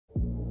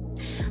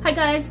Hi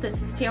guys,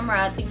 this is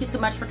Tamara. Thank you so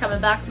much for coming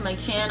back to my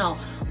channel.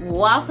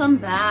 Welcome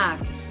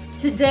back.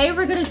 Today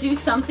we're going to do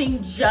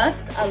something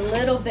just a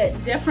little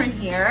bit different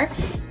here,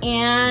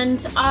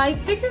 and I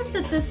figured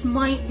that this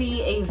might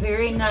be a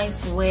very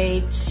nice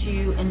way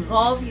to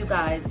involve you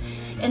guys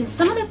in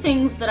some of the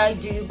things that I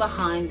do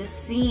behind the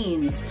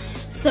scenes.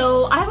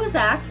 So I was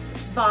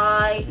asked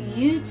by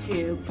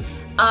YouTube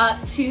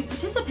to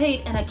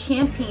participate in a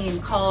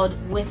campaign called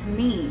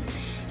Withme.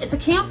 It's a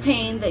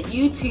campaign that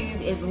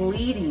YouTube is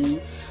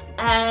leading,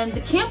 and the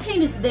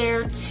campaign is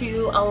there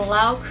to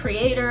allow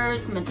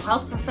creators, mental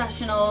health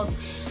professionals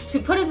to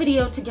put a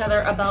video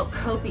together about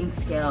coping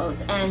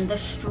skills and the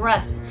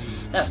stress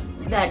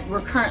that we're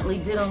currently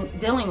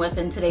dealing with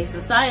in today's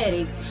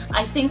society.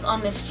 I think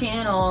on this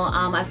channel,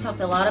 I've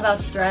talked a lot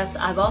about stress.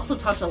 I've also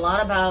talked a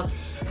lot about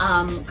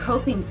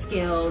coping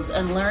skills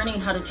and learning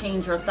how to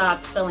change your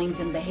thoughts, feelings,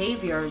 and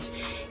behaviors.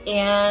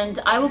 And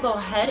I will go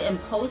ahead and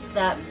post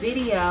that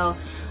video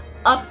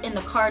up in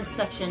the cards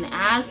section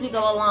as we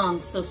go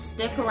along, so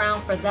stick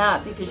around for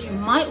that because you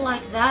might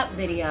like that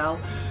video.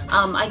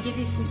 I give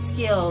you some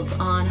skills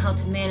on how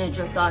to manage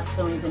your thoughts,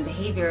 feelings, and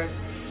behaviors.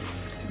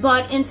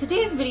 But in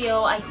today's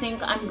video, I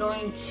think I'm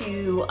going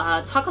to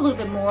talk a little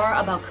bit more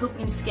about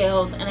coping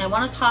skills, and I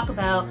want to talk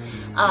about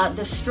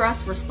the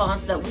stress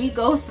response that we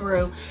go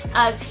through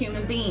as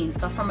human beings,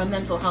 but from a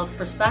mental health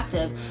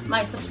perspective.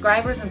 My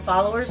subscribers and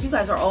followers, you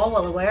guys are all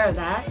well aware of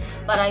that,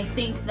 but I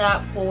think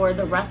that for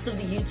the rest of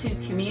the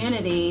YouTube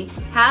community,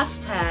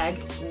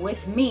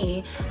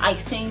 #Withme, I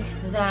think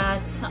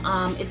that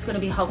it's going to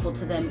be helpful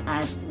to them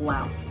as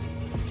well.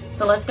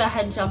 So let's go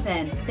ahead and jump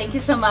in. Thank you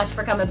so much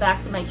for coming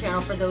back to my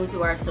channel for those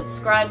who are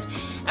subscribed.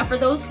 And for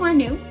those who are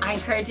new, I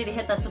encourage you to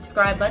hit that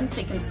subscribe button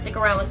so you can stick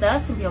around with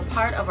us and be a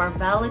part of our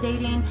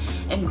validating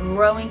and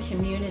growing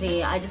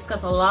community. I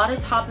discuss a lot of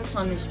topics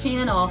on this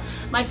channel.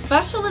 My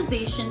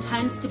specialization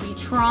tends to be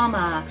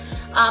trauma.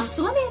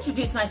 So let me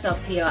introduce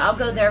myself to you. I'll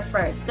go there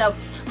first. So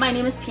my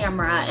name is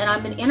Tamara, and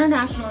I'm an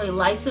internationally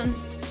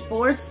licensed,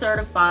 board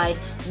certified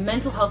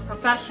mental health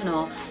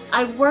professional.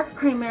 I work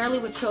primarily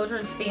with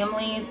children's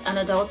families and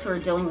adults who are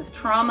dealing with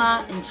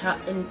trauma in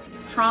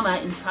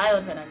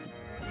childhood.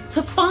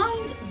 To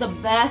find the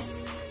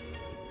best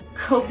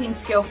coping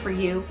skill for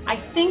you, I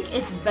think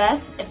it's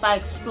best if I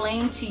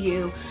explain to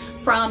you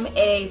from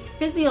a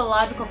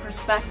physiological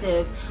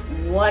perspective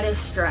what is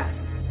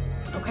stress.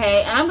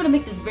 Okay, and I'm going to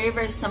make this very,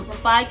 very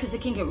simplified because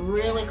it can get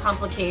really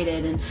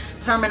complicated, and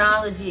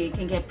terminology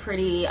can get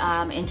pretty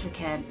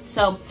intricate.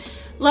 So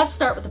let's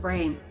start with the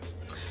brain.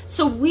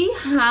 So we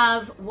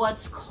have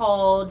what's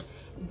called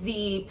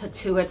the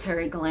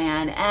pituitary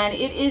gland, and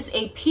it is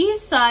a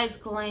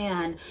pea-sized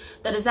gland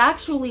that is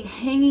actually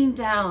hanging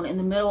down in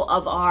the middle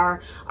of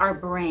our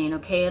brain.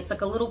 Okay, it's like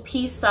a little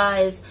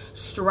pea-sized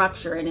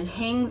structure, and it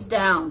hangs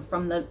down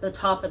from the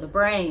top of the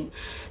brain.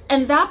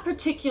 And that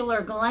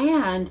particular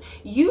gland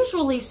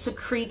usually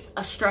secretes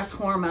a stress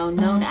hormone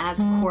known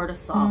as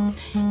cortisol.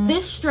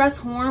 This stress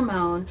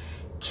hormone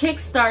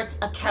kickstarts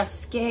a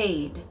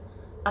cascade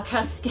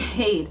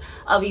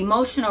of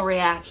emotional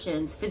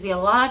reactions,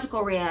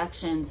 physiological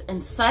reactions,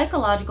 and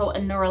psychological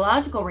and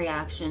neurological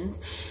reactions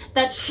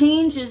that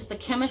changes the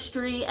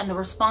chemistry and the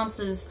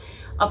responses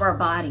of our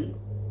body.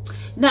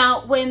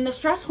 Now, when the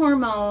stress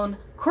hormone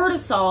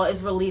cortisol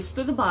is released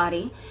through the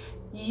body,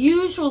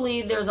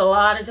 usually there's a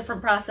lot of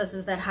different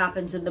processes that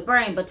happens in the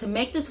brain, but to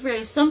make this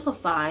very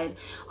simplified,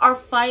 our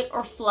fight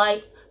or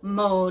flight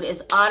mode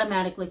is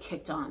automatically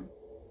kicked on.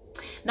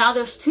 Now,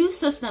 there's two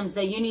systems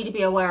that you need to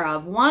be aware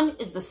of. One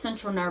is the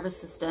central nervous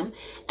system,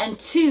 and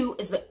two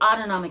is the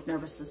autonomic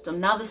nervous system.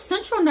 Now, the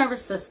central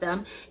nervous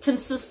system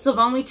consists of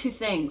only two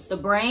things: the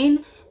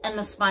brain and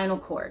the spinal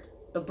cord.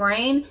 The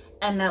brain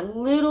and that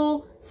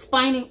little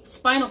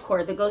spinal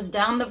cord that goes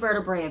down the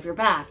vertebrae of your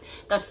back.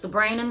 That's the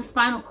brain and the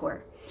spinal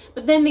cord.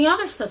 But then the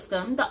other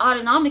system, the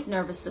autonomic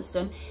nervous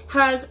system,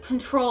 has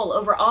control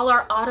over all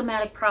our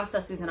automatic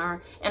processes in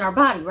our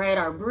body, right?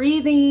 Our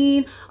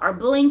breathing, our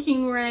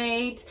blinking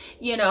rate,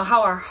 you know,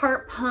 how our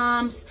heart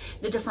pumps,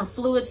 the different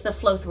fluids that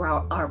flow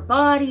through our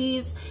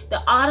bodies.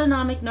 The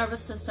autonomic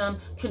nervous system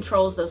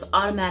controls those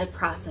automatic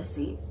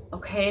processes,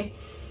 okay?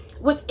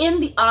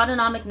 Within the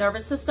autonomic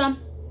nervous system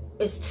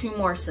is two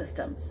more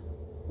systems.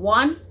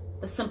 One,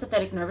 the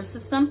sympathetic nervous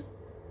system,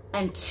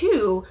 and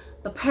two,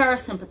 the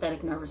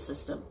parasympathetic nervous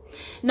system.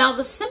 Now,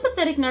 the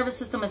sympathetic nervous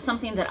system is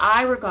something that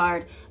I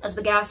regard as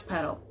the gas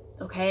pedal,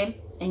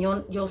 okay? And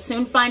you'll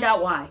soon find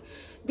out why.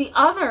 The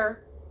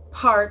other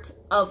part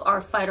of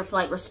our fight or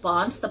flight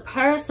response, the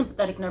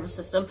parasympathetic nervous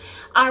system,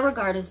 I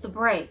regard as the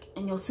brake,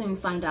 and you'll soon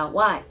find out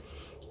why.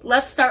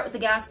 let's start with the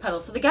gas pedal.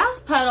 So the gas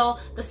pedal,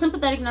 the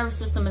sympathetic nervous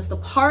system, is the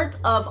part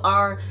of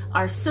our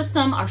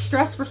system, our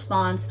stress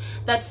response,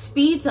 that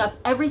speeds up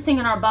everything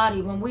in our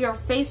body when we are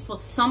faced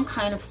with some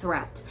kind of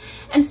threat.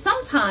 And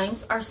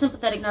sometimes our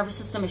sympathetic nervous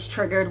system is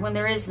triggered when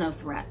there is no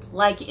threat,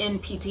 like in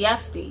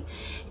PTSD.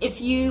 If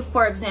you,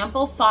 for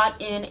example,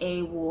 fought in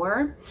a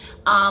war,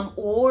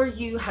 or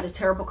you had a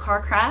terrible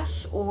car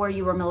crash, or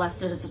you were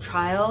molested as a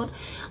child,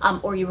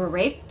 or you were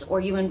raped, or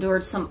you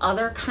endured some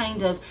other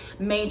kind of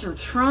major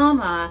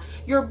trauma,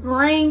 your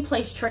brain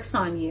plays tricks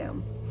on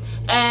you.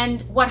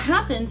 And what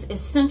happens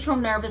is central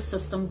nervous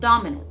system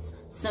dominance.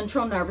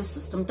 Central nervous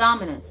system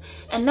dominance.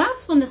 And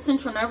that's when the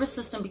central nervous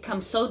system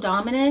becomes so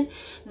dominant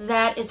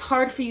that it's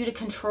hard for you to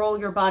control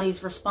your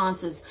body's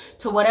responses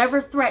to whatever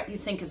threat you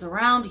think is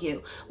around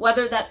you.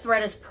 Whether that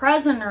threat is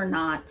present or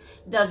not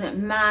doesn't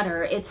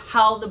matter. It's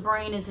how the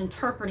brain is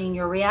interpreting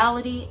your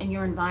reality and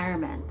your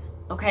environment.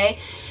 Okay,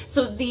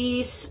 so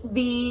the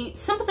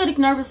sympathetic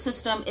nervous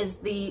system is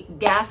the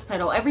gas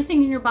pedal.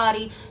 Everything in your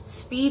body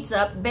speeds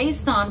up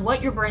based on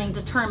what your brain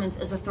determines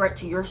is a threat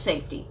to your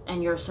safety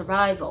and your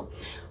survival.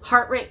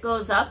 Heart rate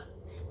goes up,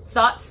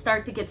 thoughts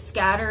start to get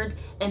scattered,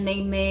 and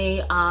they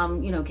may,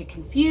 get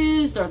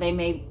confused, or they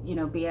may,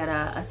 be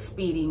at a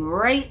speeding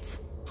rate.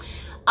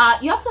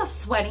 You also have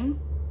sweating,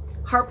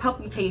 heart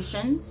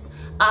palpitations.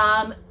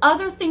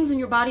 Other things in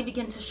your body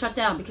begin to shut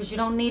down because you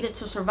don't need it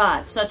to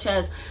survive, such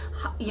as,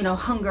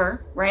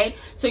 hunger, right?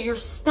 So your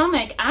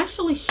stomach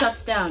actually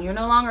shuts down. You're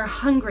no longer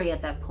hungry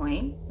at that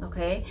point,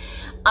 okay?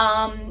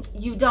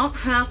 You don't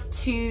have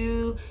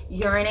to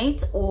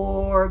urinate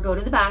or go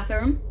to the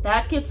bathroom.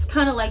 That gets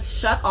kind of like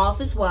shut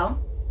off as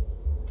well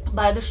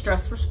by the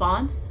stress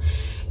response.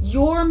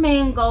 Your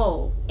main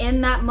goal in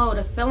that mode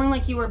of feeling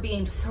like you are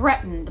being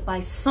threatened by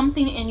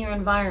something in your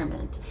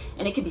environment,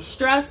 and it could be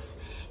stress,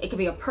 it could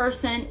be a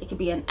person, it could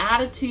be an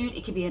attitude,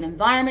 it could be an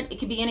environment, it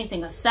could be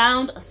anything, a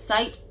sound, a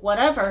sight,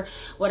 whatever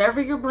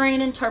your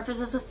brain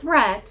interprets as a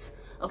threat,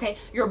 okay,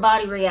 your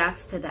body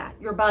reacts to that.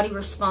 Your body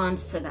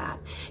responds to that.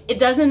 It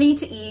doesn't need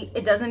to eat,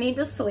 it doesn't need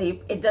to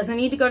sleep, it doesn't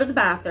need to go to the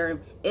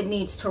bathroom, it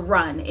needs to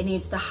run, it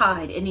needs to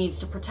hide, it needs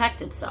to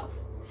protect itself.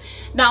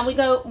 Now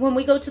when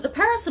we go to the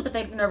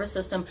parasympathetic nervous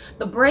system,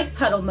 the brake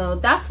pedal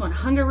mode, that's when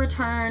hunger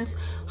returns,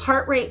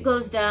 heart rate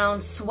goes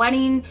down,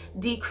 sweating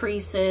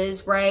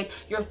decreases, right?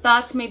 Your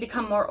thoughts may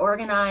become more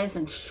organized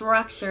and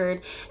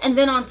structured. And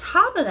then on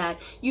top of that,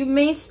 you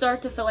may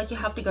start to feel like you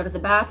have to go to the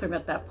bathroom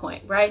at that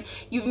point, right?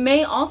 You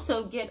may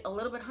also get a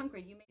little bit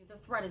hungry. The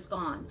threat is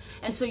gone.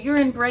 And so you're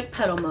in brake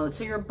pedal mode.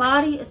 So your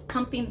body is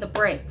pumping the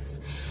brakes.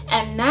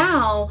 And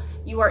now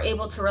you are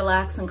able to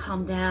relax and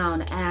calm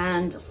down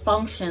and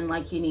function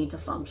like you need to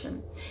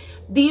function.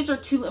 These are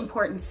two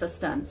important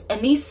systems,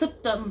 and these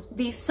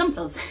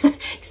symptoms,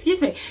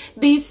 excuse me,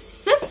 these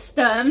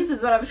systems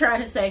is what I'm trying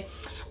to say,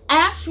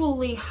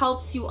 actually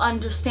helps you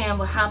understand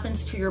what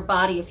happens to your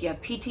body if you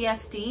have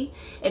PTSD,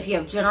 if you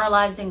have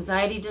generalized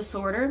anxiety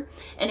disorder,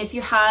 and if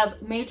you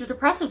have major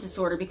depressive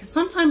disorder, because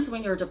sometimes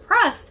when you're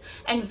depressed,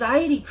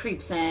 anxiety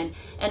creeps in,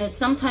 and it's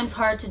sometimes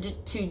hard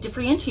to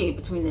differentiate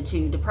between the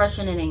two,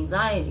 depression and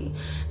anxiety.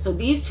 So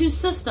these two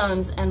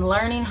systems and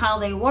learning how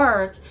they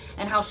work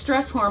and how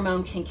stress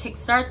hormone can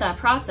kickstart that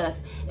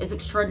process is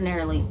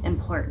extraordinarily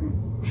important.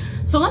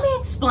 So let me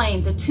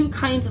explain the two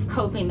kinds of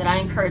coping that I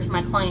encourage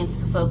my clients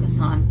to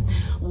focus on.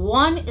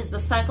 One is the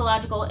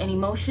psychological and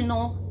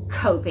emotional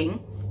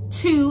coping.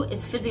 Two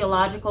is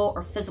physiological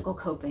or physical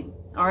coping,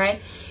 all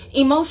right?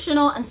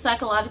 Emotional and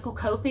psychological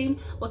coping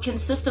will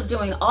consist of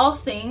doing all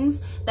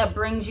things that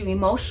brings you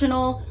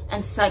emotional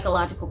and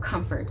psychological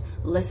comfort.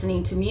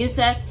 Listening to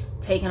music,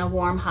 taking a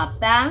warm hot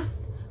bath,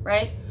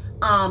 right?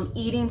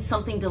 Eating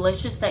something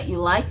delicious that you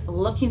like,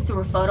 looking through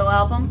a photo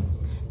album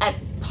at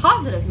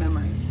positive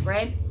memories,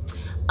 right?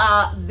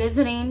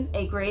 Visiting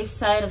a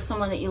gravesite of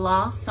someone that you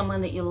lost,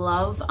 someone that you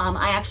love.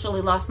 I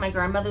actually lost my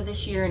grandmother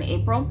this year in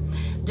April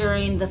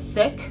during the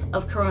thick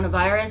of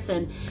coronavirus,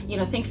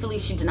 and thankfully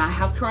she did not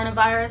have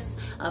coronavirus,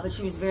 but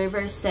she was very,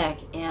 very sick,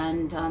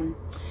 and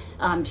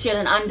she had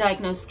an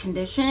undiagnosed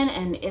condition,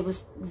 and it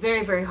was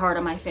very, very hard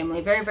on my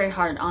family, very, very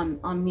hard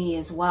on me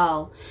as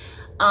well.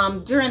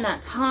 During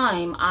that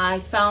time, I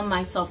found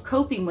myself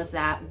coping with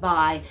that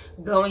by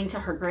going to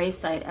her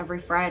gravesite every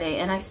Friday,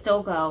 and I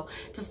still go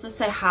just to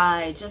say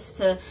hi, just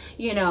to,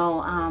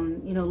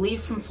 leave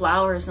some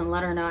flowers and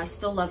let her know I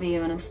still love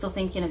you and I'm still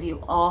thinking of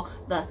you all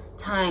the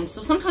time.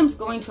 So sometimes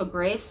going to a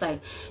gravesite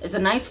is a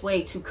nice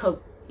way to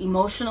cope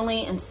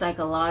emotionally and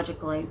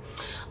psychologically.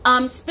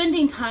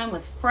 Spending time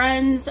with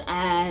friends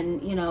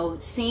and,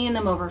 seeing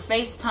them over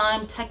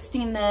FaceTime,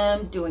 texting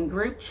them, doing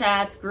group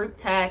chats, group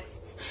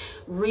texts,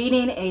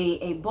 reading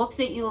a book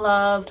that you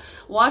love,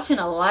 watching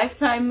a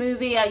Lifetime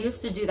movie. I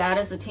used to do that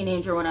as a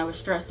teenager when I was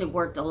stressed. It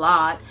worked a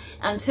lot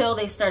until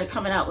they started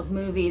coming out with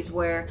movies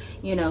where,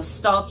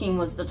 stalking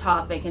was the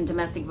topic and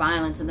domestic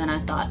violence. And then I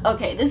thought,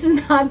 okay, this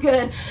is not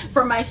good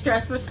for my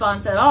stress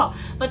response at all.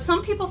 But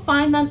some people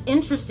find that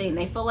interesting.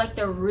 They feel like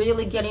they're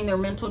really getting their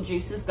mental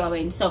juices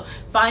going. So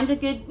find a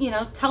good,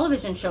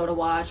 television show to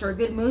watch or a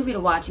good movie to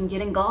watch and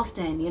get engulfed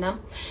in,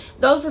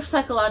 Those are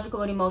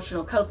psychological and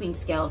emotional coping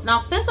skills.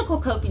 Now, physical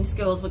coping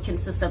skills would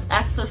consist of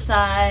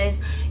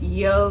exercise,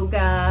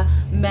 yoga,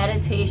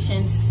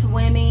 meditation,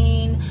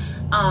 swimming,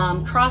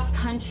 cross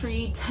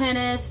country,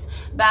 tennis,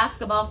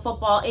 basketball,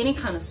 football, any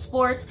kind of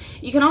sports.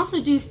 You can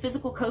also do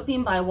physical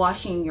coping by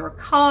washing your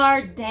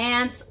car,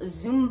 dance,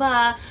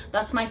 Zumba.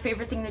 That's my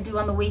favorite thing to do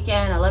on the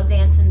weekend. I love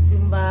dancing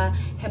Zumba.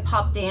 Hip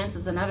hop dance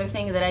is another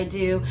thing that I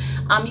do.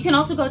 You can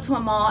also go to a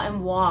mall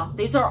and walk.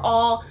 These are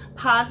all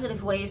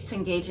positive ways to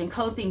engage in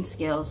coping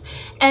skills.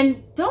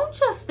 And don't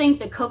just think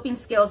that coping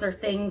skills are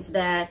things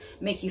that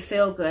make you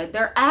feel good.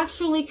 They're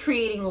actually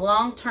creating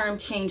long-term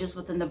changes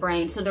within the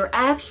brain. So they're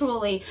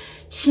actually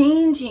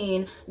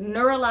changing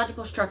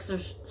neurological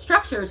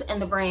structures in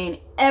the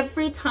brain.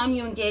 Every time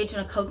you engage in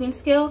a coping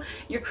skill,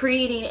 you're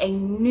creating a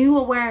new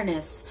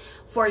awareness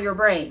for your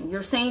brain.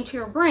 You're saying to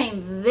your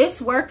brain,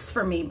 this works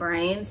for me,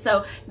 brain.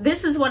 So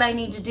this is what I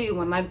need to do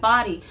when my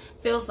body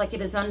feels like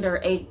it is under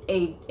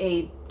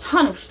a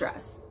ton of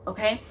stress,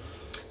 okay?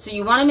 So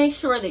you want to make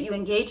sure that you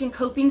engage in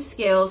coping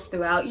skills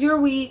throughout your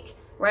week,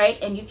 right?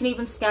 And you can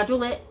even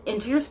schedule it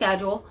into your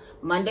schedule,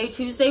 Monday,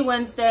 Tuesday,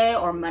 Wednesday,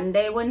 or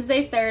Monday,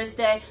 Wednesday,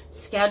 Thursday.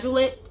 Schedule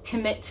it,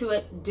 commit to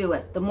it, do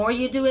it. The more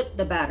you do it,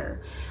 the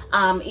better.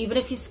 Even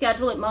if you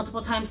schedule it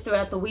multiple times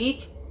throughout the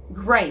week,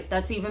 great,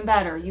 that's even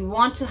better. You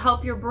want to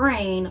help your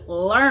brain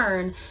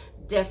learn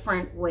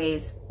different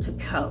ways to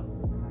cope.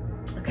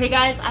 Okay,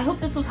 guys, I hope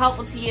this was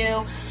helpful to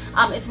you.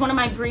 It's one of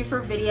my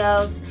briefer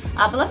videos,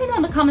 but let me know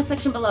in the comment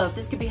section below if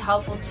this could be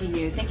helpful to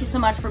you. Thank you so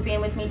much for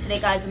being with me today,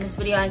 guys, in this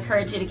video. I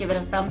encourage you to give it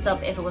a thumbs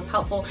up if it was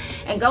helpful,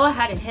 and go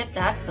ahead and hit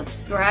that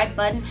subscribe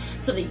button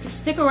so that you can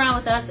stick around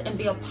with us and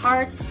be a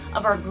part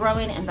of our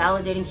growing and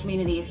validating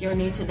community. If you're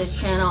new to this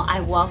channel, I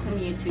welcome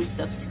you to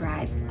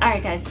subscribe. All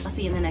right, guys, I'll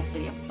see you in the next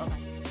video.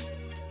 Bye-bye.